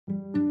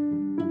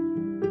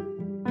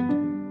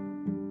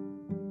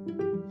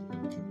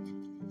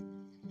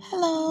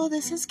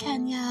this is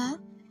Kenya,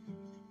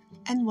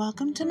 and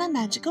welcome to my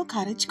magical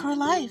cottagecore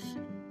life.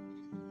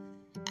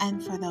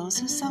 And for those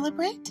who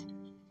celebrate,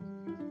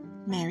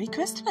 Merry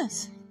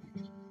Christmas.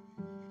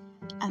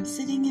 I'm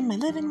sitting in my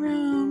living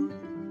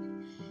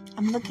room.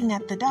 I'm looking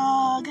at the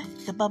dog,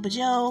 the Bubba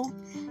Joe.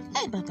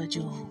 Hey, Bubba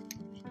Joe.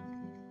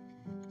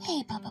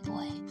 Hey, Bubba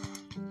boy.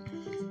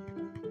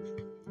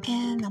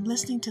 And I'm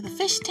listening to the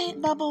fish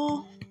tank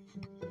bubble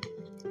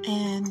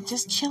and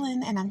just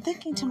chilling, and I'm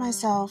thinking to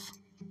myself,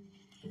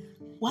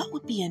 what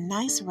would be a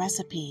nice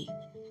recipe?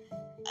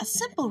 A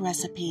simple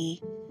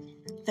recipe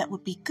that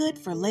would be good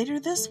for later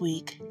this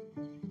week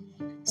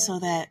so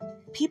that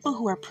people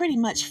who are pretty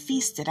much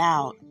feasted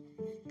out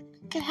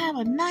can have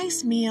a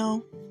nice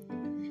meal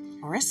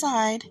or a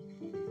side,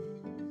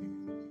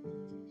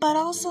 but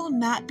also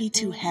not be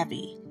too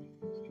heavy.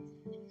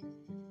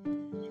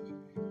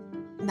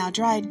 Now,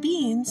 dried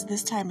beans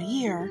this time of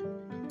year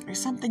are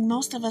something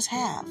most of us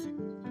have,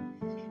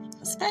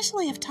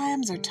 especially if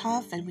times are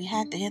tough and we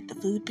had to hit the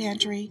food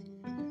pantry.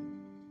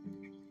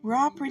 We're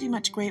all pretty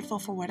much grateful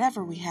for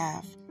whatever we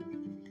have.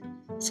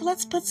 So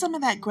let's put some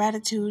of that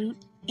gratitude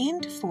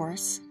into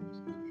force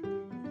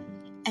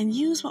and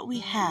use what we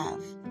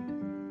have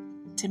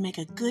to make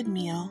a good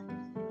meal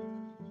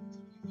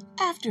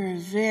after a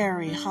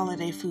very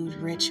holiday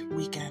food-rich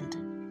weekend.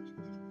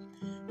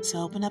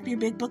 So open up your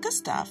big book of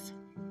stuff.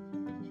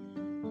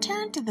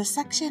 Turn to the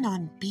section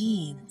on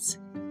beans.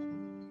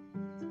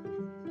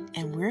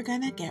 And we're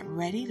going to get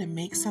ready to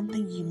make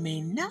something you may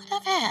not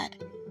have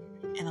had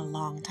in a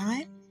long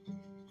time,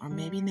 or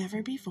maybe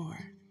never before.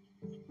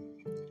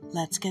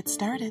 Let's get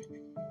started.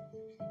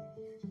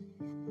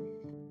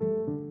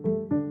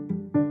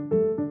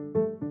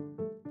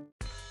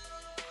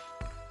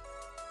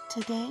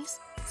 Today's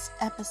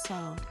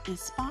episode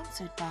is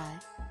sponsored by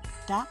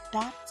Doc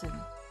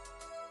Dotson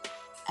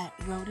at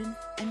Roden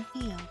and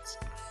Fields.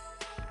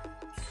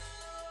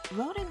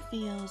 Roden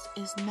Fields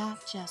is not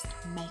just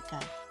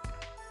makeup.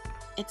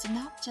 It's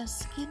not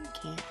just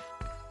skincare.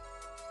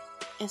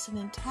 It's an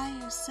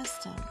entire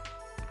system.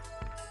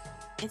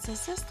 It's a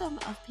system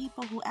of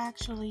people who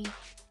actually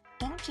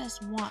don't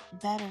just want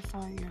better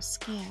for your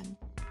skin.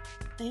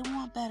 They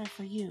want better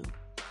for you.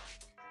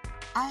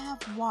 I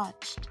have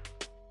watched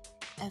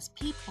as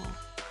people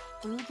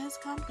through this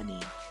company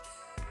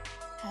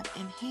have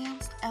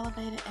enhanced,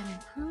 elevated, and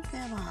improved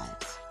their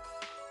lives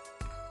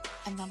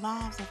and the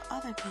lives of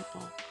other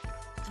people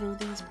through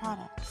these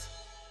products.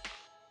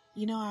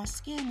 You know, our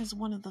skin is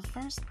one of the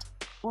first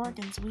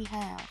organs we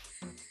have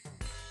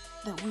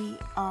that we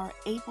are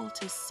able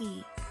to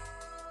see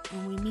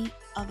when we meet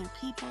other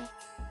people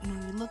and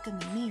when we look in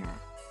the mirror.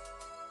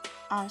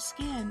 Our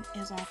skin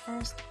is our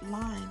first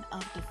line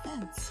of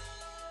defense.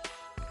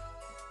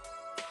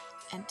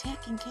 And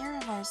taking care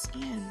of our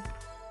skin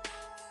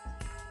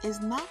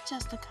is not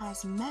just a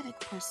cosmetic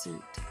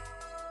pursuit,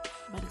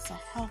 but it's a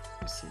health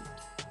pursuit.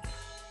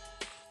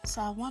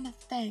 So I want to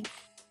thank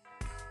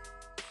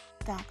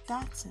Doc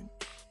Dotson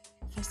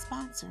for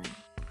sponsoring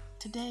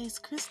today's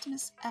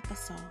Christmas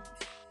episode.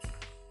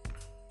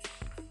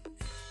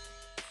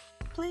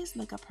 Please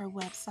look up her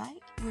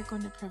website. We're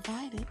going to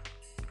provide it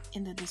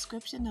in the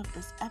description of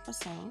this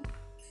episode.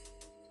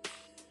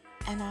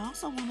 And I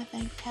also want to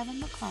thank Kevin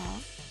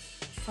MacLeod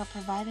for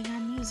providing our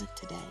music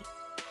today,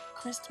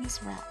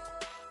 Christmas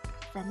Rap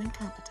from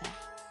Incompetech.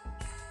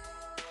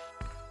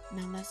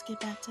 Now let's get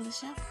back to the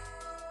show.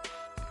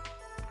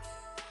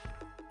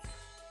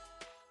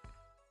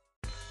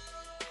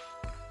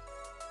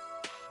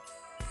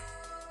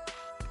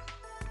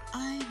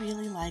 I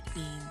really like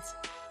beans.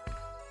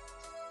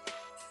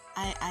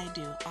 I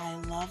do. I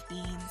love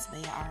beans.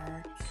 They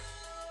are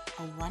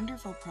a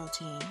wonderful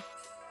protein.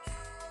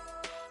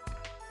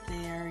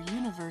 They're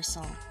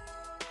universal.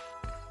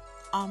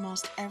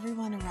 Almost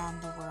everyone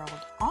around the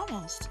world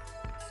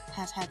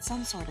has had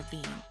some sort of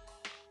bean.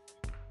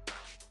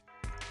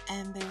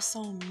 And there's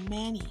so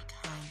many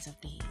kinds of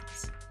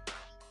beans.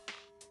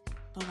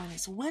 But when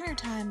it's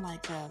wintertime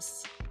like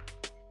this,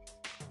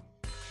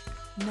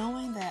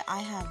 knowing that I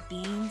have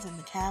beans in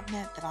the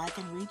cabinet that I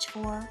can reach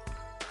for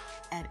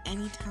at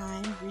any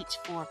time, reach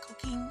for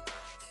cooking,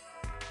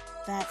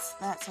 that's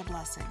a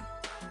blessing.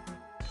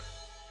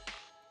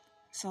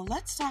 So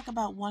let's talk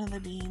about one of the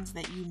beans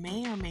that you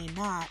may or may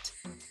not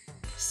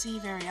see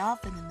very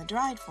often in the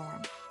dried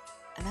form,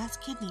 and that's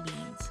kidney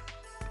beans.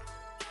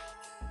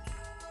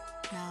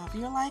 Now, if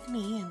you're like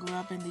me and grew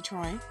up in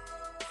Detroit,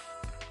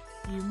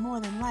 you more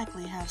than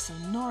likely have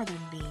some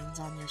northern beans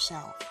on your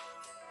shelf.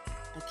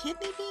 But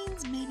kidney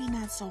beans, maybe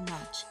not so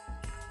much.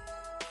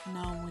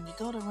 No, when you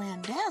go to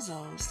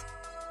Randazzo's,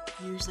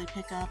 you usually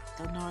pick up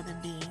the northern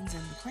beans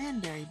and the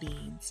cranberry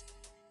beans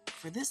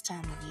for this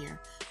time of year.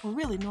 Well,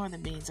 really,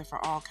 northern beans are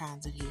for all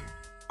kinds of year,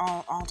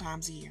 all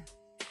times of year.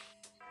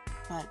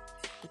 But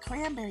the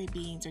cranberry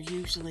beans are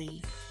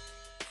usually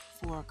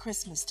for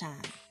Christmas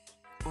time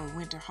or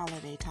winter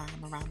holiday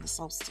time around the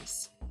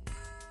solstice.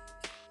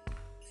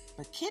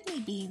 But kidney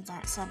beans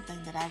aren't something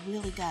that I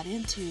really got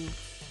into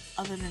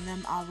other than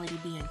them already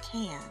being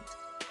canned.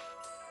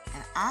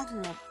 And I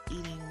grew up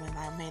eating, when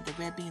I made the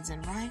red beans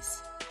and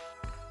rice,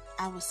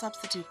 I would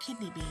substitute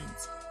kidney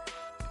beans.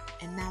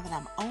 And now that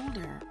I'm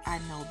older, I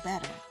know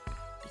better,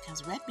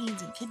 because red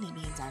beans and kidney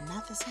beans are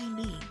not the same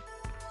bean.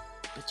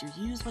 But you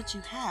use what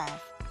you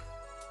have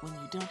when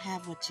you don't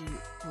have what you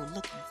were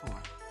looking for.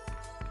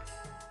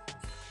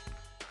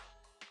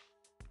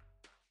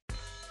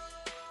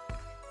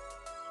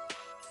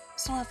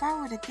 So if I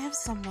were to give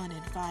someone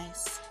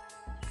advice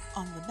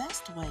on the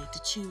best way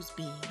to choose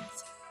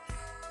beans,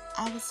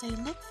 I would say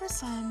look for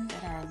some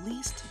that are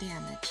least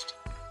damaged.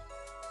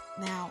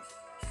 Now,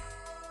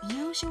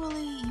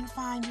 usually you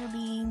find your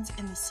beans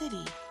in the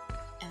city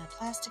in a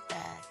plastic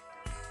bag.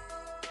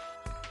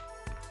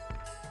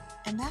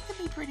 And that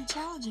can be pretty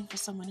challenging for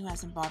someone who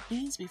hasn't bought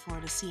beans before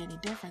to see any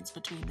difference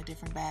between the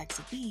different bags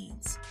of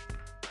beans.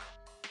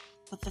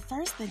 But the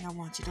first thing I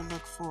want you to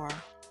look for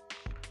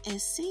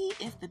is see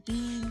if the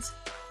beans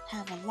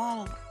have a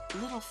lot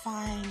of little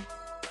fine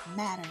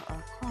matter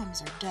or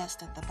crumbs or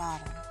dust at the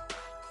bottom.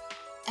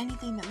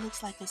 Anything that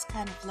looks like it's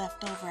kind of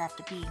left over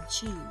after being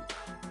chewed.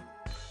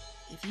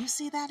 If you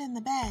see that in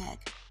the bag,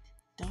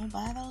 don't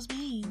buy those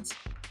beans.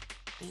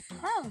 They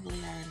probably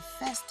are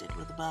infested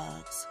with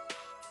bugs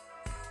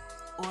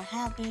or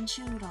have been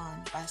chewed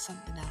on by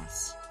something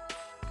else.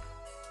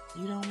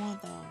 You don't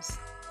want those.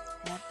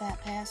 Let that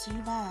pass you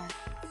by.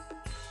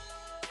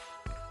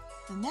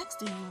 The next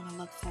thing you want to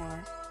look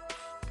for,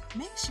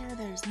 make sure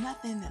there's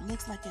nothing that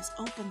looks like it's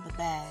opened the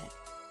bag.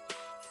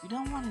 You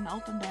don't want an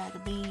open bag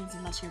of beans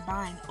unless you're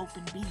buying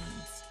open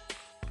beans.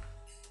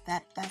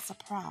 That's a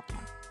problem.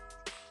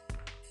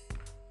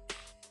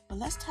 But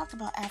let's talk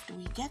about after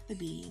we get the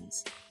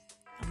beans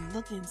and we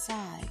look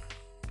inside,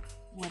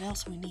 what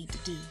else we need to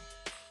do.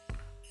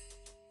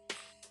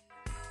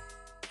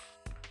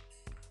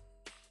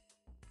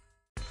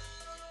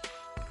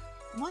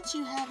 Once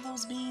you have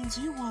those beans,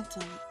 you want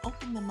to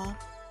open them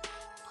up,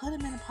 put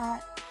them in a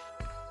pot,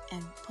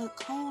 and put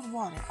cold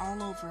water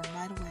all over them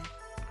right away.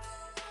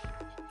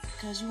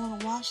 Because you want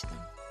to wash them.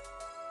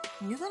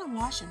 And you're going to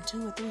wash them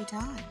 2 or 3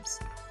 times.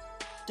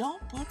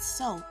 Don't put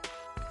soap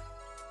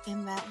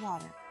in that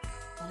water.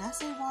 When I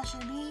say wash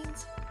your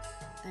beans,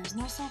 there's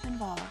no soap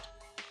involved.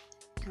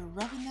 You're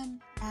rubbing them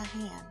by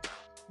hand.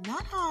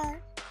 Not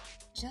hard,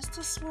 just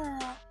a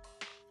swirl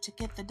to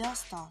get the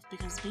dust off,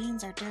 because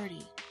beans are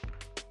dirty.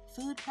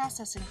 Food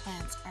processing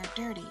plants are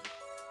dirty.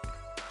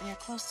 They are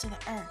close to the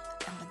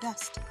earth and the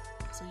dust,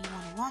 so you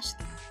want to wash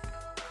them.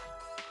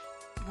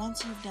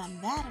 Once you've done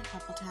that a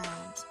couple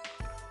times,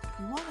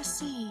 you want to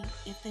see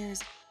if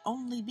there's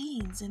only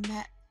beans in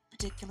that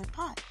particular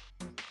pot.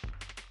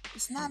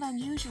 It's not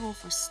unusual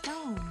for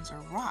stones or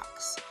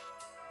rocks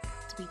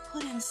to be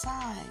put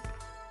inside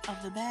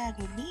of the bag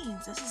with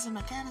beans. This is a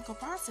mechanical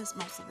process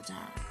most of the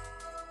time.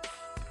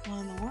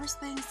 One of the worst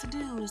things to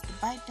do is to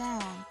bite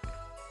down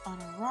on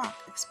a rock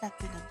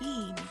expecting a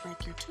bean and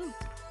break your tooth.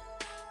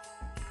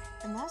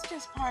 And that's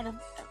just part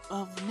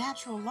of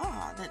natural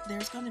law, that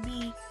there's going to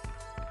be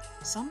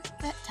some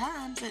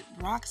times that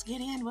rocks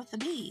get in with the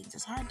beans.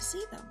 It's hard to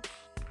see them.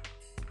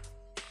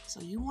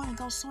 So you want to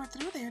go sort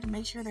through there to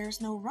make sure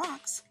there's no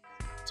rocks,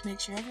 to make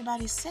sure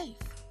everybody's safe.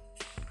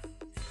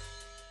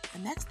 The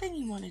next thing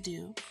you want to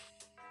do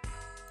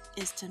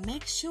is to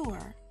make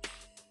sure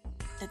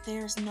that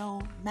there's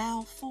no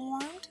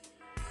malformed,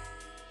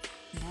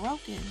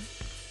 broken,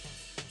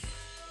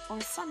 or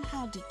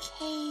somehow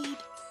decayed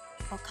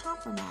or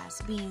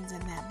compromised beans in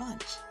that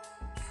bunch.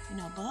 You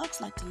know,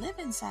 bugs like to live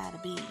inside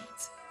of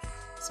beans.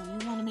 So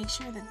you want to make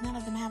sure that none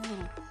of them have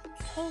little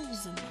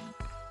holes in them,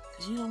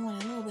 because you don't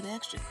want a little bit of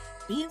extra.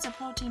 Beans are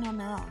protein on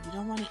their own. You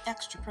don't want any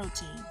extra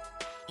protein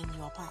in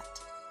your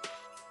pot.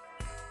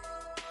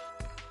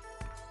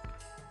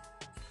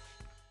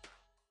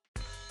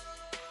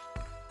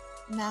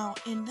 Now,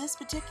 in this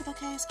particular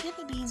case,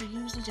 kidney beans are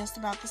usually just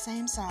about the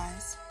same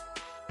size.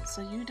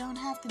 So you don't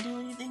have to do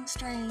anything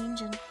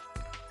strange and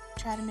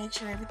try to make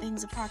sure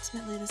everything's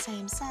approximately the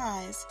same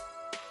size,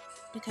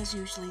 because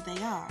usually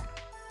they are.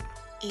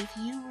 If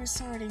you were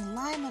sorting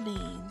lima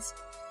beans,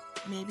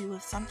 maybe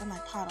with something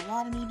like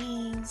Potawatomi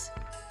beans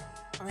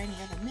or any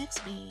other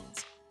mixed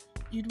beans,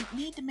 you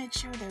need to make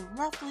sure they're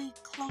roughly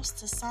close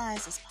to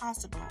size as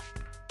possible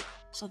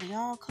so they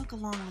all cook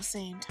along the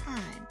same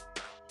time,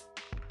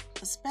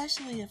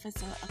 especially if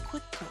it's a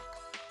quick cook.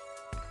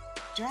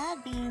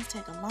 Dried beans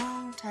take a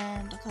long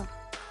time to cook,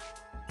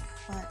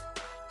 but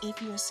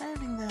if you're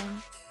serving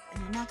them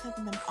and you're not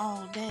cooking them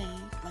all day,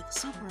 like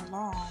super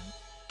long,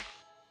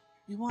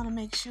 you want to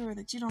make sure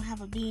that you don't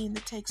have a bean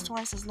that takes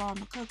twice as long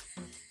to cook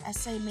as,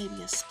 say,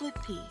 maybe a split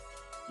pea.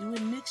 You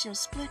wouldn't mix your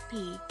split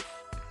pea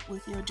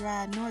with your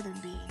dried northern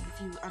bean,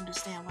 if you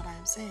understand what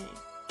I'm saying.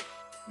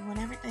 You want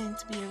everything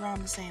to be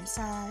around the same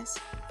size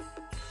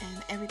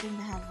and everything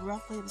to have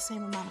roughly the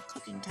same amount of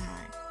cooking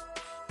time.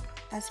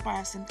 That's why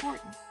it's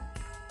important.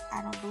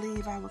 I don't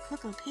believe I would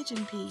cook a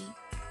pigeon pea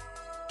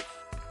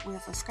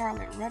with a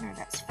scarlet runner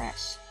that's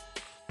fresh.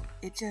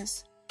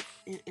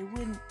 It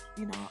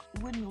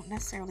wouldn't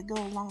necessarily go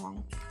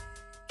along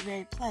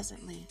very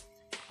pleasantly,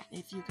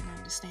 if you can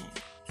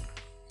understand.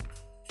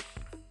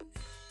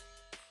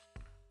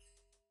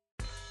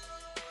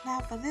 Now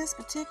for this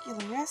particular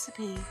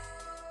recipe,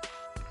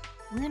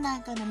 we're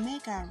not going to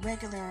make our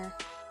regular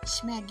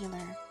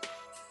schmegular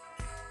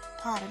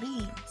pot of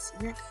beans.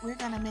 We're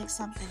going to make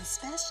something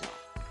special.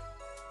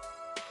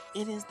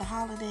 It is the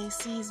holiday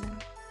season,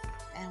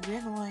 and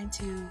we're going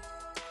to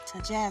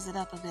jazz it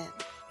up a bit.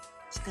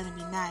 It's going to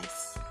be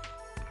nice.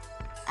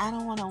 I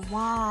don't want to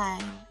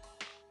whine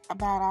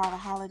about all the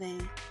holiday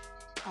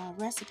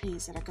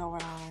recipes that are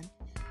going on.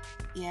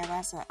 Yeah,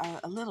 that's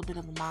a little bit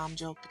of a mom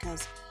joke,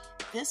 because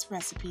this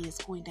recipe is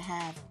going to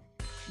have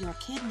your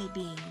kidney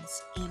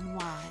beans in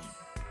wine.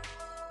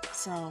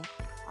 So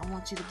I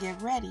want you to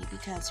get ready,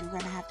 because you're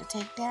going to have to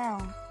take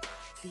down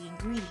the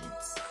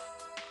ingredients.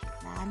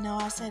 Now, I know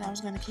I said I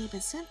was going to keep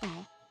it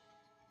simple,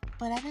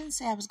 but I didn't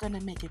say I was going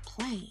to make it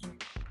plain.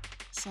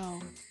 So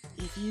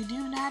if you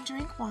do not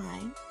drink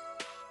wine,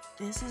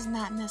 this is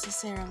not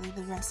necessarily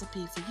the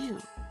recipe for you.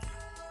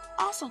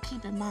 Also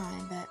keep in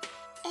mind that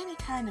any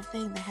kind of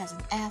thing that has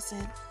an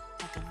acid,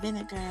 like a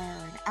vinegar or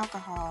an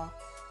alcohol,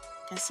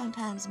 can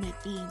sometimes make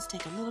beans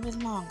take a little bit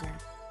longer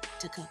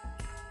to cook.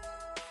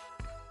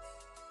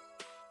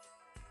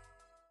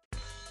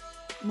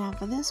 Now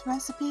for this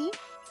recipe,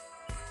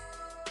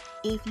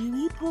 if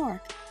you eat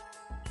pork,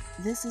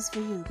 this is for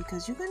you,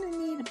 because you're going to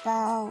need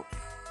about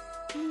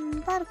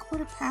a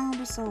quarter pound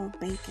or so of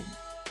bacon.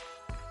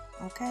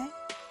 Okay?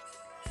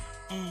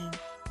 And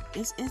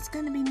it's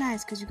going to be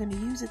nice because you're going to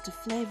use it to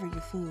flavor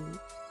your food.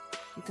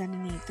 You're going to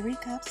need 3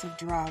 cups of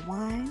dry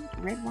wine,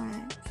 red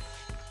wine,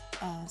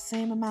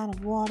 same amount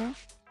of water,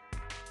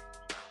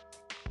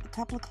 a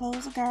couple of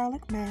cloves of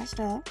garlic mashed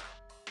up,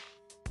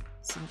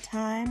 some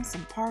thyme,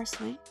 some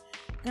parsley.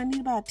 You're going to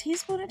need about a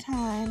teaspoon of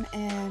thyme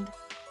and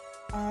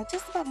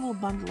just about a little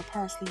bundle of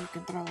parsley you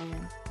can throw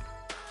in.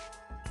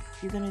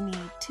 You're going to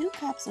need 2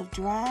 cups of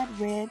dried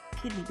red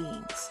kidney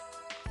beans.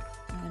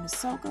 You're going to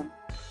soak them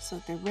so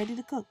that they're ready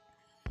to cook.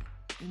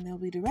 And there'll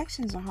be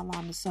directions on how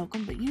long to soak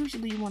them, but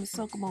usually you want to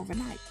soak them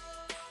overnight.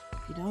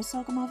 If you don't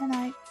soak them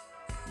overnight,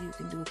 you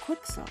can do a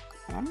quick soak.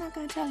 But I'm not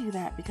going to tell you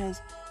that,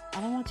 because I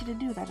don't want you to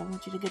do that. I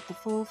want you to get the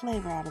full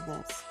flavor out of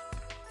this.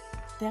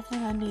 Definitely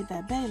going to need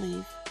that bay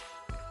leaf.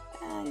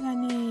 You're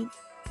going to need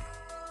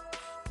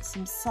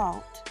some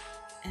salt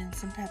and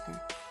some pepper.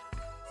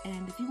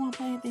 And if you want to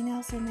put anything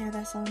else in there,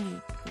 that's on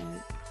you.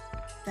 But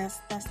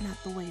that's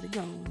not the way to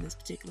go in this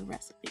particular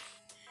recipe.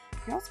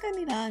 You're also going to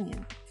need an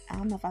onion. I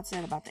don't know if I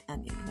said about the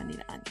onion. You're going to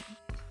need an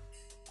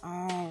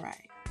onion.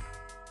 Alright.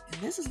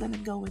 And this is going to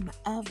go in the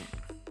oven.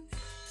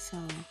 So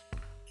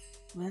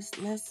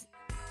let's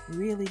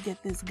really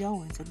get this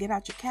going. So get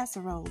out your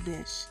casserole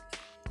dish.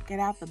 Get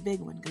out the big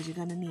one, because you're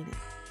going to need it.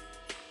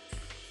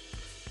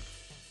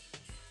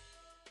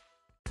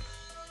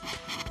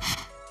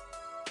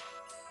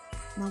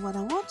 Now what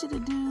I want you to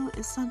do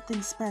is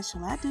something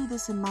special. I do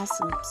this in my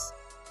soups,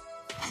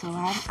 so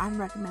I'm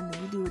recommending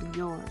you do it in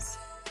yours.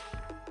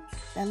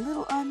 That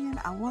little onion,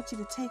 I want you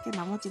to take it and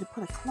I want you to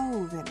put a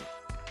clove in it,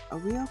 a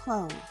real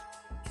clove.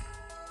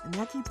 And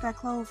that keeps that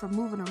clove from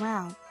moving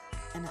around.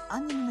 And the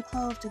onion and the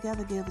clove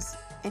together gives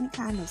any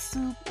kind of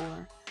soup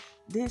or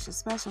dish a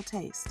special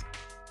taste.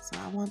 So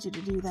I want you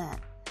to do that.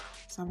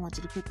 So I want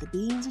you to put the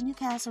beans in your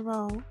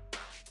casserole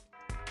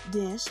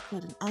dish,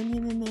 put an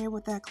onion in there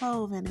with that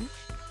clove in it,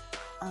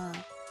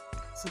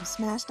 some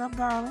smashed up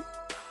garlic.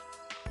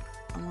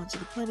 I want you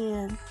to put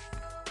in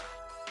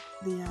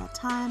the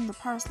thyme, the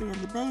parsley, and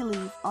the bay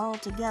leaf all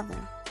together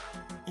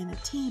in a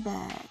tea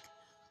bag,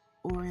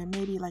 or in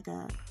maybe like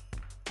a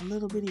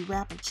little bitty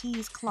wrap of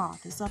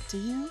cheesecloth. It's up to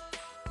you.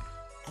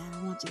 And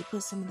I want you to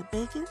put some of the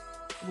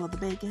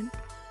bacon,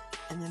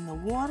 and then the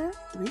water,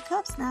 3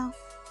 cups now,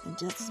 and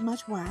just as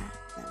much wine,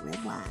 that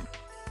red wine.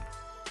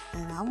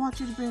 And I want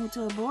you to bring it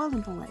to a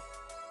boiling point.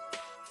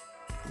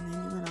 And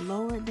then you're going to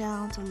lower it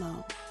down to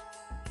low.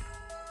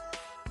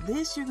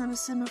 This you're going to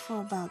simmer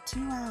for about 2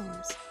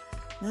 hours.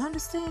 Now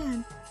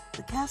understand,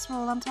 the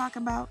casserole I'm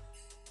talking about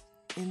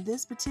in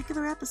this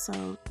particular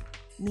episode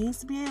needs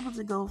to be able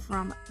to go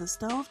from the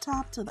stove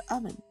top to the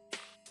oven.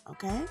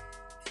 Okay?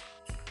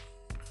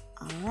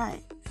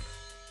 Alright.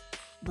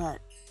 But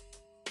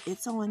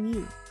it's on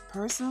you.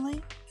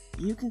 Personally,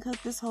 you can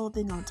cook this whole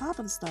thing on top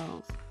of the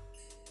stove.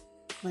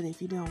 But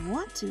if you don't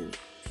want to,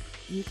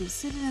 you can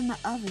sit it in the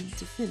oven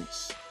to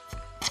finish.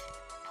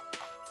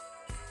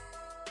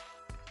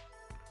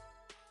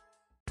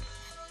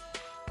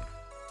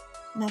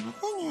 Now the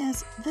thing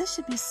is, this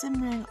should be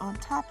simmering on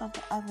top of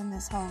the oven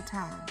this whole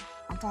time,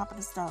 on top of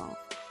the stove.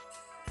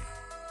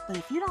 But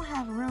if you don't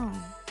have room,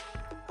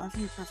 or if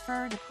you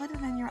prefer to put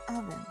it in your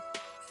oven,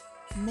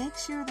 make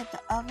sure that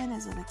the oven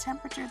is at a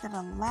temperature that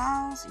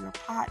allows your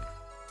pot,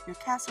 your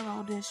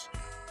casserole dish,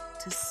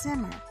 to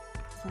simmer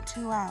for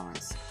 2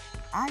 hours.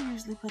 I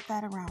usually put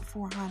that around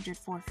 400,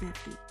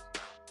 450.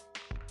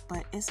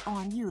 But it's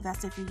on you.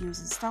 That's if you're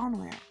using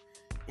stoneware.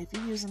 If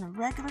you're using a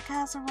regular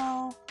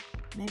casserole,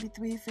 maybe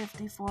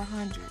 350,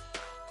 400.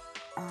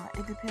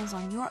 It depends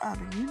on your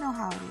oven. You know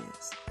how it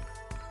is.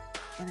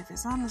 But if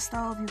it's on the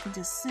stove, you can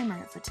just simmer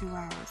it for 2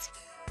 hours.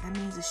 That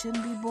means it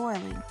shouldn't be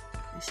boiling.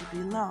 It should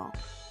be low.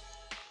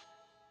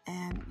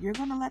 And you're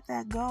going to let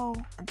that go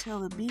until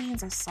the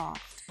beans are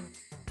soft.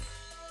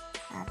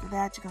 After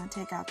that, you're going to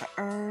take out the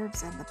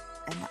herbs and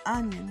the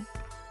onion,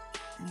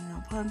 and you're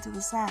going to put them to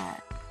the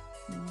side.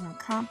 And you're going to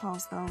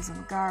compost those in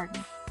the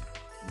garden.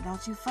 And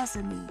don't you fuss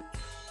at me.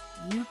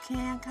 You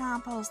can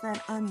compost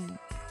that onion.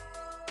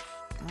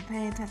 Don't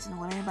pay attention to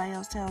what anybody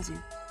else tells you.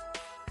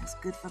 That's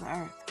good for the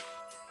earth.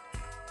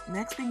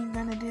 Next thing you're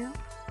going to do, you're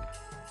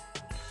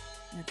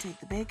going to take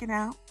the bacon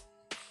out,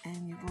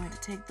 and you're going to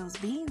take those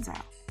beans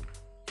out.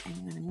 And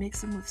you're going to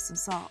mix them with some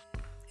salt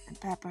and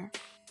pepper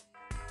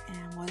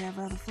and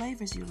whatever other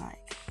flavors you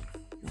like.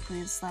 You'll put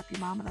it in Slap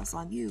Your Mama, that's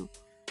on you.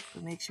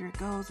 But make sure it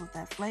goes with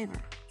that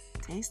flavor.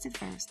 Taste it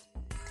first.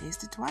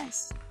 Taste it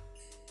twice.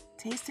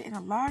 Taste it in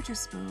a larger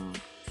spoon.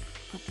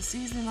 Put the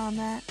seasoning on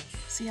that.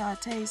 See how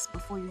it tastes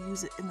before you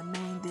use it in the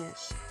main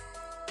dish.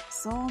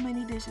 So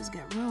many dishes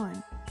get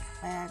ruined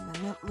by adding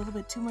a little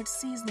bit too much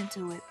seasoning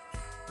to it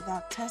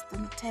without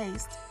testing the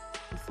taste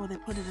before they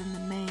put it in the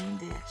main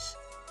dish.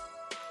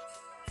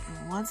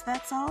 And once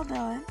that's all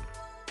done,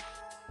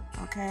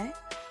 okay,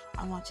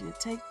 I want you to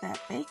take that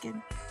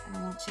bacon and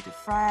I want you to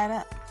fry it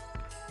up.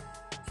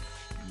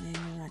 And then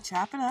you're going to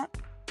chop it up.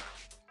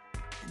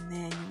 And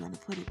then you're going to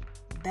put it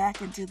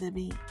back into the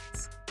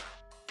beans.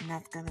 And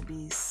that's going to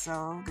be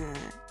so good.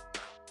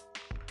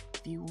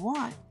 If you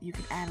want, you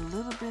can add a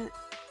little bit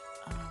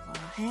of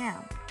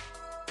ham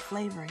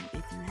flavoring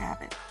if you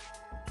have it.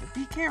 But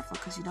be careful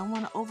because you don't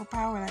want to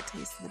overpower that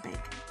taste of the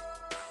bacon.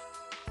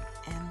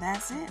 And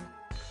that's it.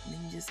 And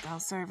then you're just going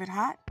to serve it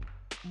hot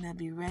and it'll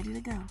be ready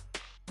to go.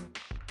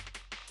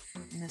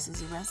 And this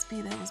is a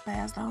recipe that was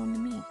passed on to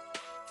me.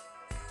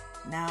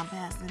 Now I'm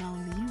passing it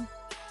on to you.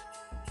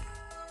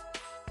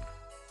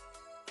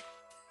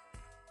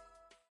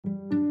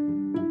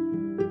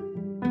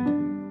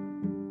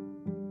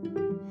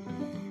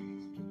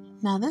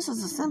 Now this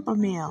is a simple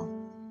meal.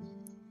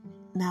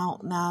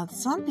 Now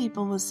some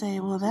people would say,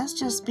 well, that's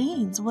just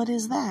beans. What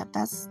is that?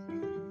 That's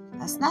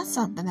not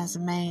something that's a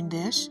main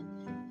dish.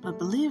 But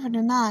believe it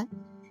or not,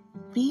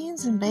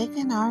 beans and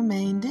bacon are a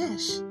main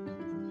dish.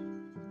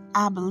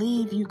 I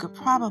believe you could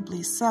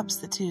probably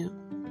substitute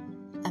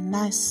a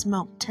nice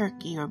smoked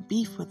turkey or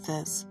beef with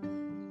this,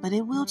 but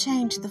it will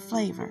change the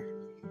flavor.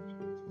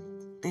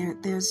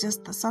 There's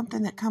just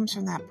something that comes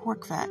from that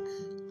pork fat.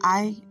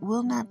 I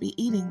will not be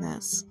eating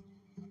this,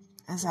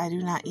 as I do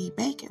not eat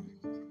bacon,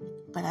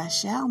 but I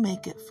shall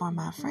make it for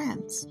my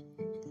friends,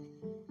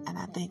 and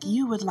I think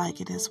you would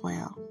like it as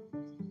well.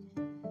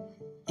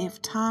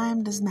 If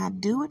time does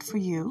not do it for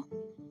you,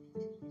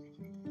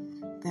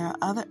 there are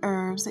other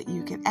herbs that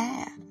you could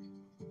add.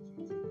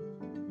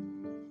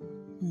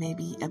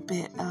 Maybe a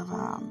bit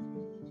of,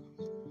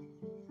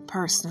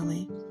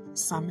 personally,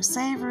 summer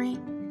savory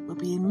would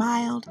be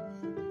mild.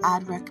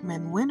 I'd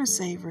recommend winter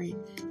savory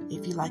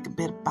if you like a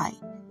bit of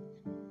bite.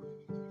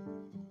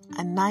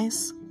 A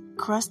nice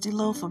crusty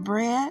loaf of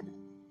bread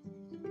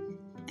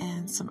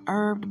and some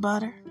herbed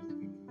butter,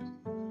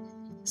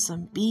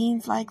 some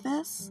beans like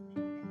this.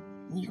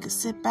 You can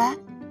sit back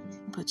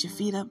and put your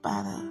feet up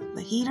by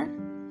the heater,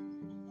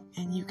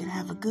 and you can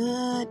have a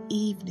good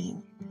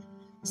evening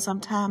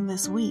sometime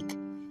this week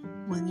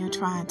when you're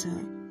trying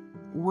to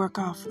work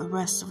off the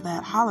rest of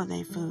that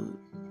holiday food.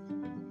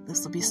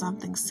 This will be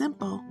something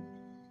simple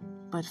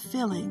but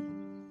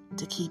filling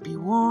to keep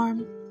you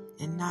warm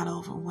and not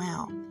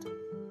overwhelmed.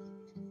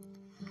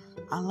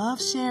 I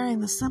love sharing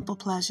the simple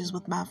pleasures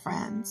with my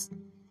friends,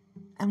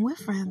 and we're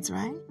friends,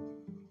 right?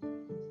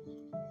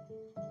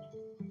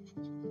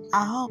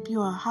 I hope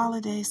your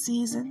holiday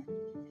season,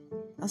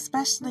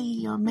 especially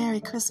your Merry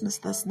Christmas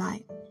this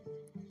night,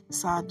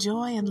 saw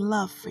joy and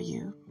love for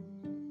you.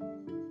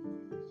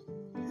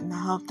 And I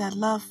hope that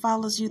love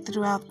follows you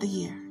throughout the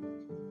year.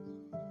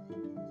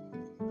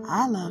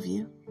 I love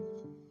you.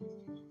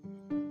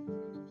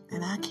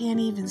 And I can't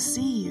even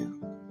see you.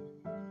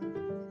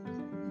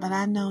 But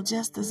I know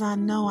just as I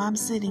know I'm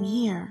sitting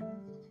here,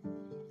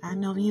 I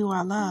know you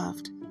are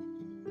loved.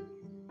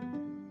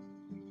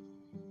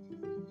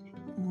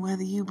 And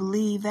whether you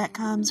believe that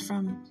comes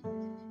from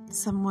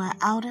somewhere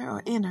outer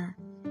or inner,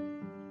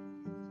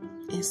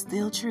 it's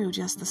still true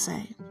just the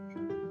same.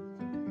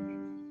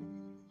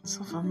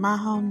 So from my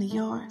home to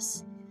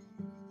yours,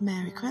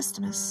 Merry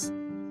Christmas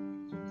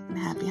and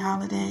Happy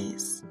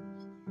Holidays.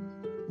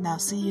 And I'll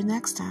see you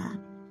next time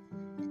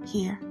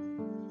here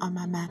on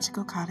my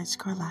Magical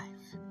Cottagecore Life.